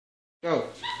Go.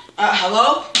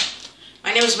 Hello?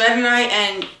 My name is Medinite,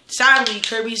 and sadly,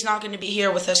 Kirby's not going to be here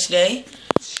with us today.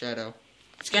 Shadow.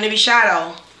 It's going to be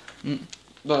Shadow.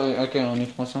 Ok, on est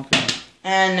français en fait.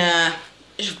 And,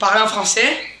 je parle en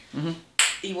français.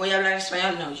 Il va y hablar en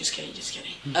espagnol. No, just kidding.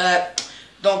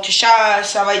 Donc,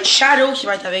 ça va être Shadow qui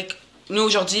va être avec nous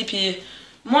aujourd'hui. Puis,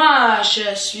 moi,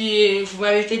 vous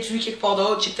m'avez peut-être vu quelque part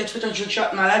d'autre. J'ai peut-être fait un joke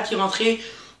shot malade qui est rentré,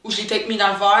 ou je l'ai peut-être mis dans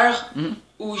le verre,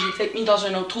 ou j'ai peut-être mis dans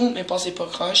un autre trou, mais pensez pas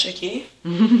croche, ok?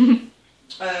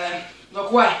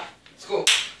 Donc, ouais, let's go.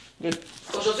 Good.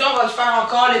 Aujourd'hui, on va le faire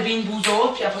encore le Bean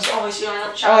Boozled, puis après ça, on va essayer un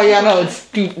autre Oh challenge. yeah, no,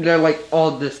 they're like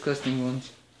all disgusting ones.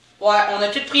 Ouais, on a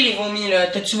tous pris les vomis là.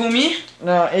 T'as-tu vomi?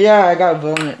 No, yeah, I got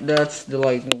vomit. That's the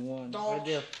like the one. Donc, Right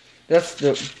there. That's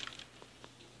the.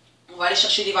 on va aller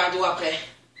chercher des verres d'eau après.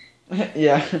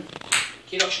 Yeah.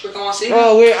 Ok, donc je peux commencer?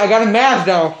 Oh wait, I got a mask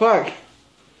now. Fuck.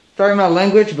 Sorry my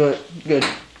language, but good.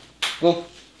 Go.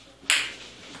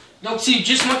 Donc, c'est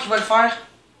juste moi qui va le faire?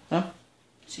 Hein?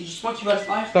 C'est juste moi qui va le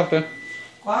faire? Stop there.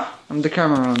 Quoi? I'm the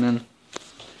cameraman then.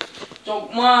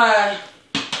 Donc, moi,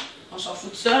 on s'en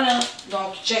fout de ça là.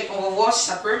 Donc, check, on va voir si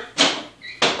ça peut.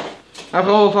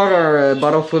 Après, on va faire our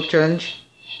bottle flip challenge.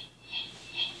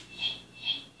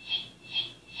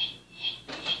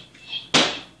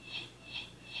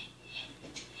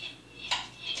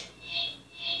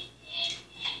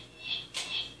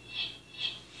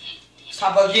 Ça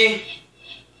a bugué.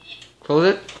 Close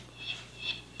it.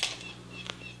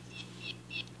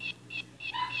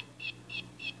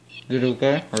 Is it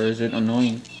okay? Or is it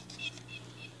annoying?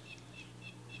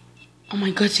 Oh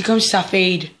my god, c'est comme si ça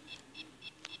fade.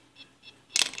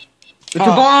 It's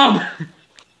a bomb!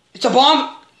 It's a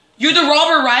bomb? You're the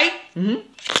robber, right? Mm-hmm.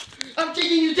 I'm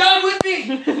taking you down with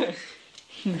me!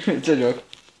 It's a joke.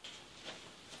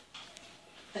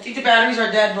 I think the batteries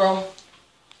are dead, bro.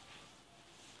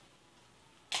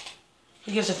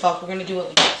 Who gives a fuck? We're gonna do it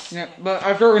like this. Yeah, but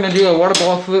after we're gonna do a water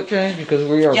ball flip challenge because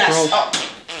we are Yes. pros. Oh.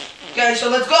 Okay, so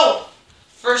let's go.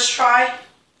 First try.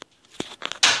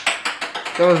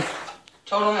 That was,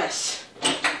 Total miss.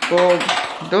 well,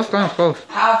 that was kind of close.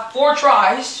 Have 4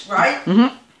 tries, right?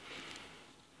 Mm-hmm.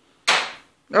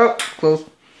 Oh, close.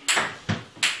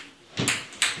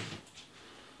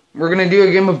 We're gonna do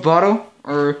a game of bottle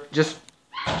or just.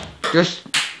 Wait,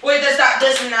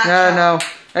 this and that. No.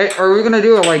 Hey, are we gonna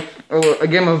do a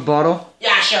game of bottle?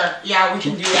 Yeah, sure. Yeah, we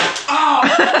can do that.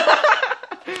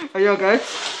 Oh! Are you okay?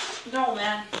 No,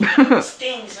 man. It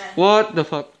stings, man. What the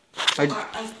fuck?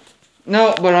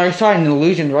 No, but I saw an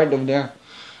illusion right over there.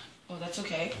 Oh, that's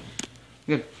okay.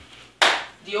 Good.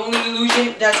 The only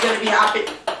illusion that's gonna be happening.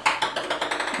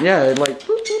 Yeah, like.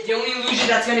 The only illusion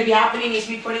that's gonna be happening is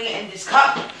me putting it in this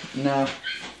cup. No.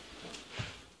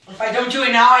 If I don't do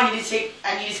it now, I need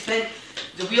to spin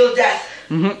the wheel of death.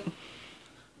 Mm-hmm.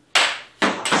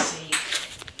 Fuck's sake.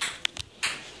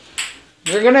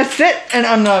 You're gonna sit, and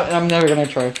I'm never gonna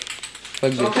try.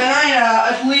 Like So this. can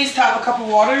I at least have a cup of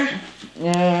water?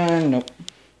 Yeah, no.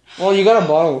 Well, you got a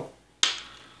bottle.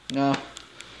 No.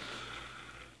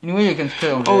 Anyway, you can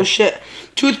still. Oh shit.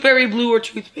 Toothberry blue or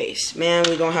toothpaste. Man,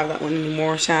 we don't have that one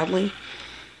anymore, sadly.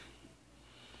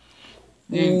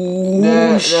 Ooh,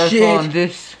 That's shit. on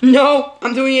this. No,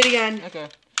 I'm doing it again. Okay.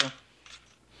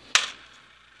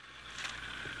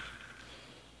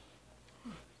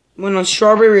 One on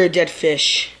strawberry or dead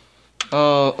fish.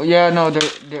 Oh, yeah, no,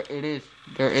 there it is.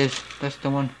 There is. That's the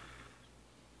one.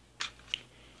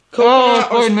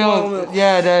 Coconut or spoiled milk.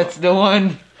 Yeah, that's the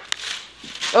one.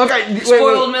 Okay,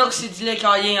 Spoiled milk, c'est du lait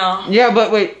caillé, hein? Yeah,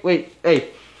 but wait,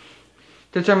 hey.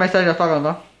 T'as-tu un message à faire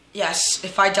avant? Yes,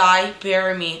 if I die,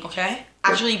 bury me, okay?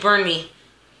 Actually, burn me.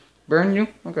 Burn you?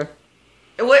 Okay.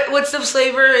 What's the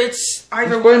flavor? It's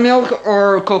either Spoiled milk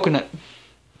or coconut?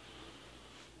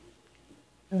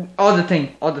 All the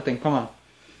thing, come on.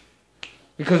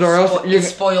 Because or else you're...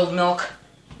 spoiled milk.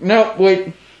 No,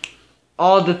 wait.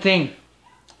 All the thing.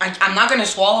 I'm not gonna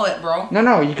swallow it, bro.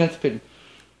 No, you can spit it.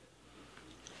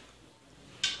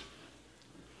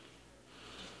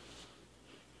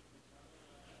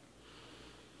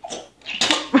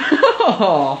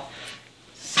 Oh.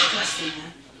 Disgusting,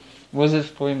 man. Was it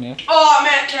spoiled milk? Oh,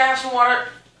 man, can I have some water?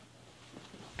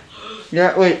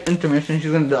 Yeah, wait, intermission,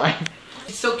 she's gonna die.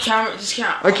 It's still camera, just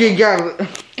can't. Ok, gars.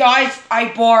 Guys,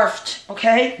 I barfed,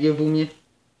 okay? Il a vomi.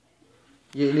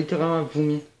 Il a littéralement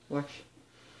vomi. Wesh.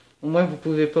 Au moins, vous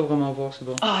pouvez pas vraiment voir, c'est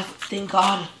bon. Oh, thank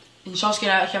God. Une chance que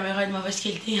la caméra est de mauvaise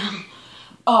qualité, hein.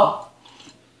 Oh.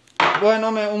 Ouais,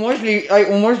 non, mais au moins, je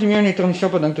l'ai mis en intermission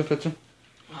pendant que tu fait ça.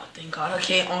 Oh, thank God.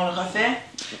 Ok, on le refait.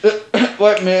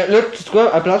 Ouais, mais là, tu sais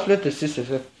quoi, à place, là, t'as 6, c'est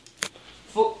ça.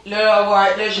 Faut, là,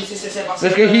 ouais, là, j'ai sais c'est parce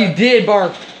Parce que he did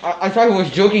barf. I thought he was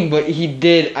joking, but he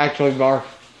did actually barf.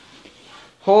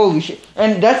 Holy shit.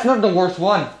 And that's not the worst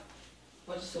one.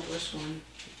 What is the worst one?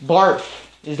 Barf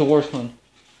is the worst one.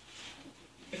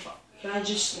 Can I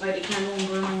just light a candle and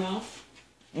burn my mouth?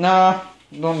 Nah,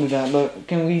 don't do that, but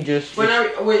can we just... Wait,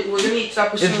 we're gonna eat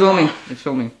supper soon. It's filming. It's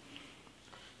filming.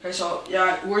 Okay, so,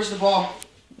 yeah, where's the ball?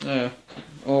 Yeah.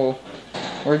 Oh.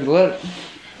 Where'd you let it?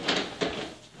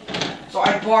 So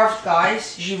I barfed,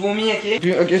 guys. J'ai vomi, ok?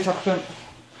 Ok, ça refait.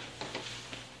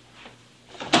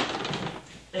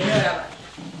 Et là,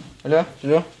 Là, c'est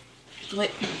là? oui.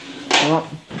 Non.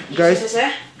 Guys. C'est ça?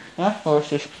 Hein? Oh,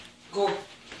 c'est... Go.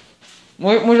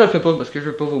 Moi, je le fais pas parce que je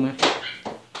veux pas vomir.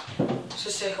 Ça,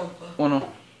 c'est comme pas. Oh non.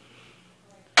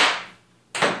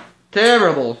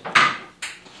 Terrible.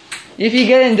 If you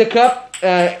get in the cup,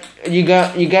 you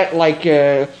get like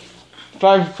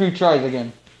 5 free tries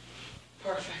again.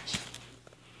 Perfect.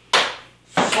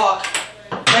 Fuck.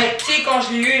 Mais tu sais, quand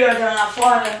je l'ai eu la dernière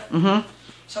fois, là,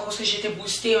 c'est parce que j'étais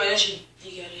boosté, mais là j'ai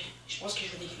dégueulé. Je pense que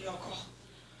je vais dégueuler encore.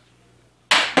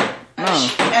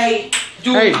 Hey,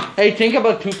 dude. Hey, think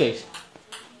about toothpaste.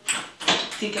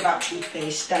 Think about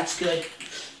toothpaste, that's good.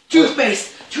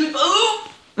 Toothpaste!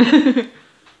 Toothpaste!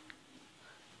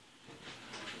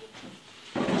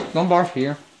 Don't barf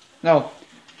here. No.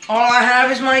 All I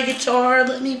have is my guitar,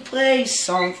 let me play a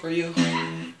song for you.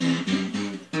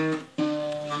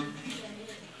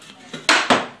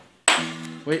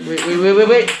 Wait.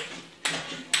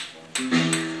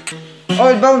 Oh,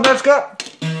 it's bounced back up.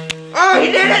 Oh,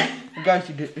 he did it! Guys,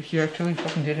 he actually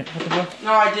fucking did it. What the fuck?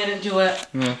 No, I didn't do it.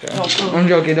 Okay. No, I'm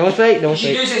joking. Don't say.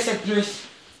 J'ai deux essais de plus.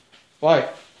 Why?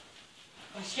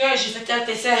 Parce que j'ai fait 4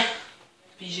 essais.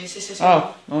 Puis j'ai 6 essais.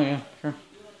 Oh yeah, sure.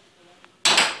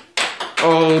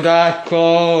 Oh, that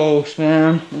close,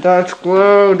 man. That's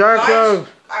close. That close.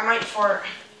 I might fart.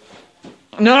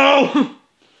 No!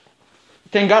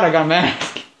 Thank God I got a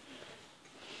mask.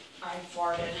 I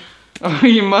farted. Oh,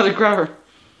 you mother crapper.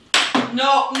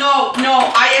 No,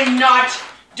 I am not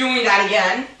doing that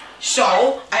again.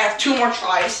 So, I have 2 more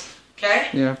tries, okay?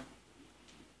 Yeah.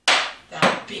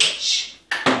 That bitch.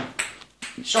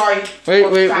 Sorry.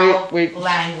 Wait.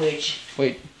 Language.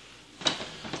 Wait.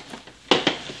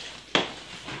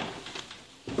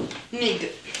 Nigga.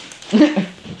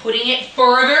 Putting it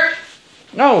further?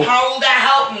 No. How will that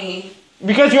help me?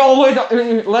 Because you always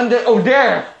lend it. Oh,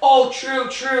 there. Oh, true.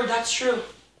 That's true.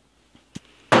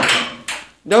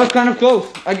 That was kind of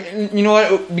close. You know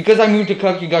what? Because I moved to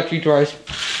cook, you got 3 tries.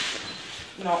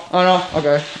 No. Oh no.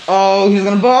 Okay. Oh, he's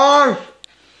gonna barf.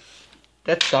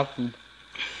 That's dog food.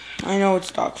 I know it's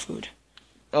dog food.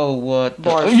 Oh what?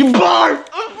 Barf. Oh, you barf!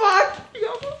 Oh fuck! You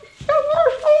got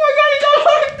barf! Oh my god, you got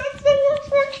barf! That's the worst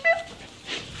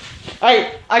one.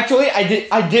 Actually,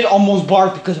 I did almost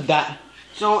barf because of that.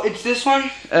 So it's this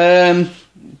one. Oh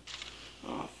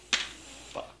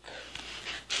fuck.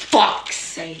 Fuck's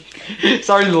sake.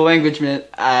 Sorry to the language, man.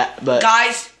 But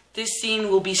guys, this scene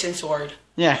will be censored.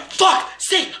 yeah. Fuck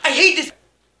sake! I hate this.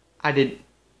 I did.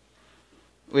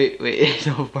 Wait.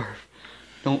 No barf.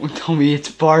 Don't tell me it's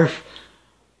barf.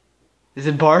 Is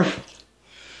it barf?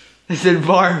 Is it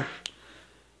barf?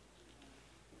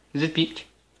 Is it peach?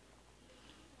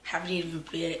 Haven't even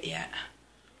bit it yet.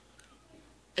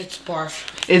 It's barf.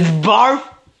 It's barf?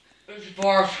 It's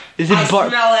barf. Is it barf? I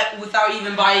smell it without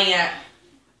even biting it.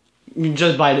 You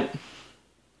just bite it.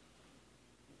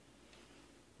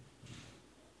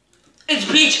 It's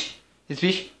peach. It's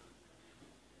peach?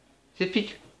 Is it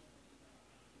peach?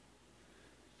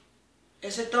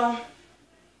 Is it though?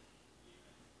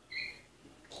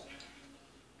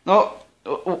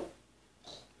 Oh.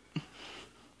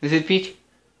 Is it peach?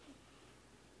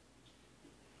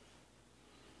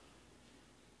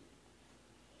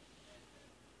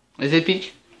 Is it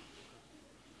peach?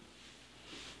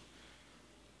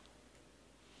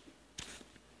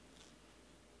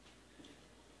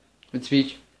 It's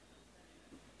peach.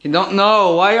 You don't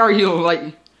know. Why are you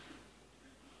like...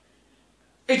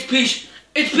 It's peach.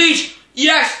 It's peach.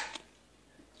 Yes.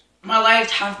 My life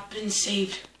has been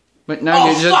saved. But now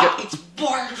you just fuck! It's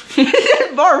barf.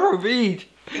 It's barf or peach?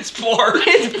 It's barf.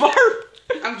 It's barf.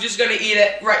 I'm just gonna eat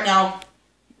it right now.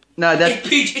 No, that's... It's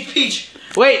peach. It's peach.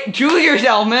 Wait, chew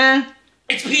yourself, man.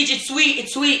 It's peach. It's sweet.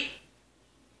 It's sweet.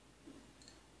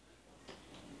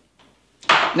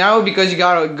 Now, because you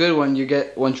got a good one, you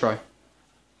get 1 try.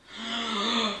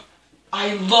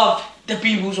 I love the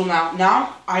Beeboozle now.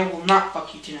 Now, I will not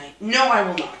fuck you tonight. No, I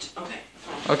will not. Okay,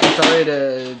 fine. Okay, sorry,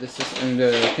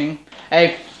 the thing.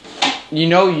 Hey, you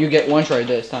know you get 1 try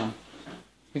this time.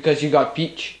 Because you got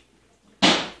peach.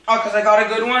 Oh, because I got a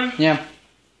good one? Yeah.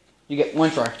 You get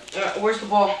one try. Where's the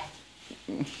ball?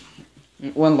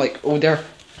 One like over there.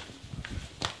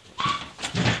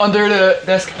 Under the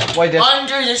desk. White desk.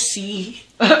 Under the sea.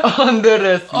 Under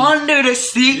the sea. Under the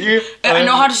sea. I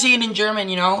know how to say it in German,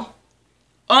 you know?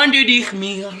 Under dich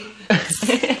mir.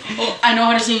 I know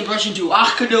how to say it in Russian too.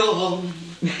 Ach, no.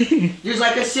 There's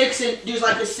like a 6 and there's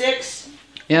like a 6.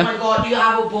 Yeah. Oh my god, do you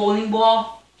have a bowling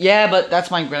ball? Yeah, but that's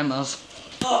my grandma's.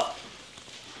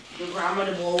 Your grandma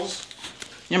the balls.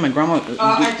 Yeah, my grandma.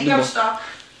 I think I'm stuck.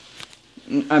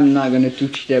 I'm not gonna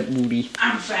touch that booty.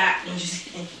 I'm fat. I'm just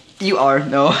kidding. You are.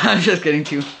 No, I'm just kidding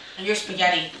too. And you're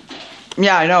spaghetti.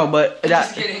 Yeah, I know, but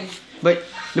Just kidding. But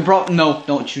the problem. No,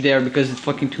 don't you dare because it's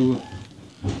fucking too.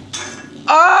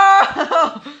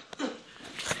 Ah!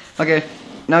 Okay,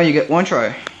 now you get one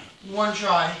try. One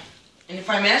try. And if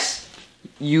I miss?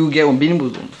 You get one bean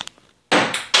boozled.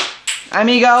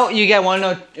 Amigo, you get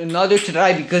another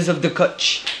try because of the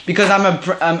coach. Because I'm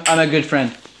a good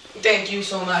friend. Thank you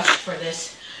so much for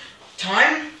this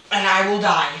time, and I will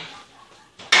die.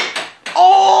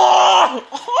 Oh!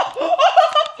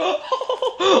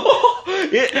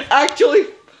 It actually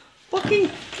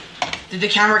fucking. Did the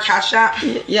camera catch that?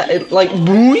 Yeah, it like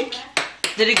boink.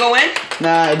 Did it go in?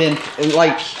 Nah, it didn't. It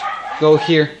like go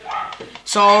here.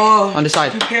 So on the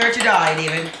side. Prepare to die,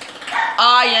 David.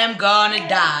 I am gonna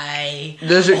die.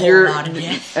 Does A whole your lot of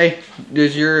death. hey?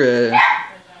 Does your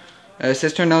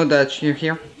sister know that you're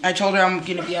here? I told her I'm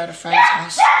gonna be at a friend's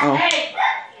house. Oh.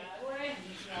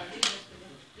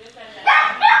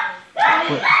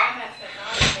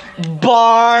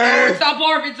 Barf. It's not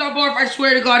barf. It's not barf. I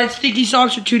swear to God, it's sticky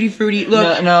socks or tutti frutti.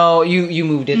 Look. No, you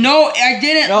moved it. No, I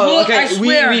didn't. No, Look, okay. I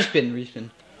swear. Respin.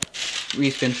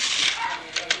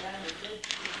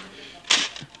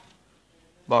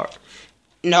 Barf.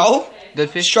 No. Dead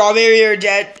fish. Strawberry or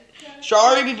dead.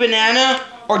 Strawberry, banana,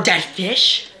 or dead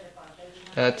fish.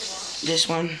 That's This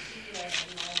one.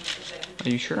 Are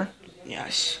you sure?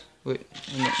 Yes. Wait,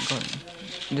 no, go on.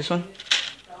 This one?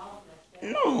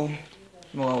 No.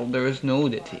 Well, there is no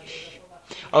dead fish.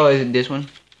 Oh, is it this one?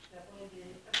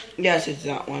 Yes, it's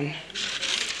that one.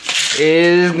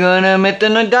 Is gonna make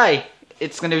them not die.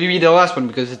 It's gonna be the last one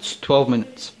because it's 12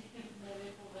 minutes.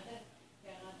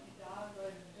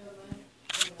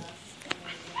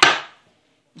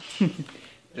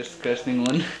 Disgusting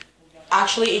one.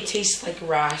 Actually, it tastes like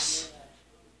grass.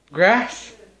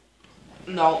 Grass?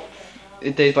 No.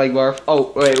 It tastes like barf.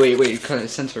 Oh, wait, kind of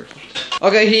censor.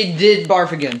 Okay, he did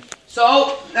barf again.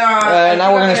 So,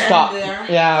 now we're gonna stop. There.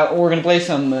 Yeah, we're gonna play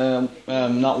some,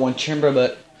 not one chamber,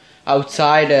 but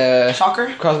outside,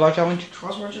 Soccer? crossbar challenge.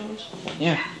 Crossbar challenge?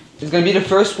 Yeah. It's gonna be the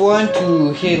first one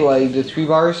to hit, like, the 3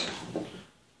 bars.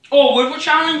 Oh, Woodward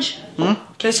challenge?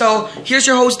 Okay, so here's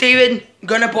your host, David.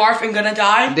 Gonna barf and gonna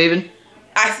die. David?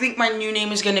 I think my new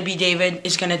name is gonna be David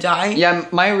is gonna die. Yeah,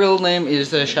 my real name is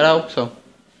Shadow, so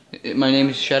my name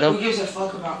is Shadow. Who gives a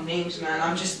fuck about names, man?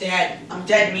 I'm just dead. I'm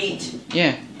dead meat.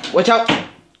 Yeah. Watch out. Oh,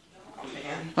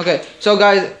 man. Okay, so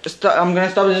guys, I'm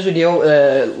gonna stop this video.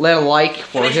 Let a like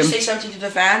for Can I him. just say something to the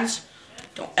fans?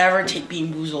 Don't ever take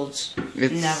Bean Boozled.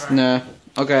 Never. Nah.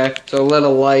 Okay, so let a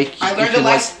like. I learned a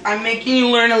lesson. I'm making you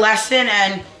learn a lesson,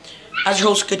 and as your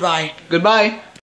host, goodbye. Goodbye.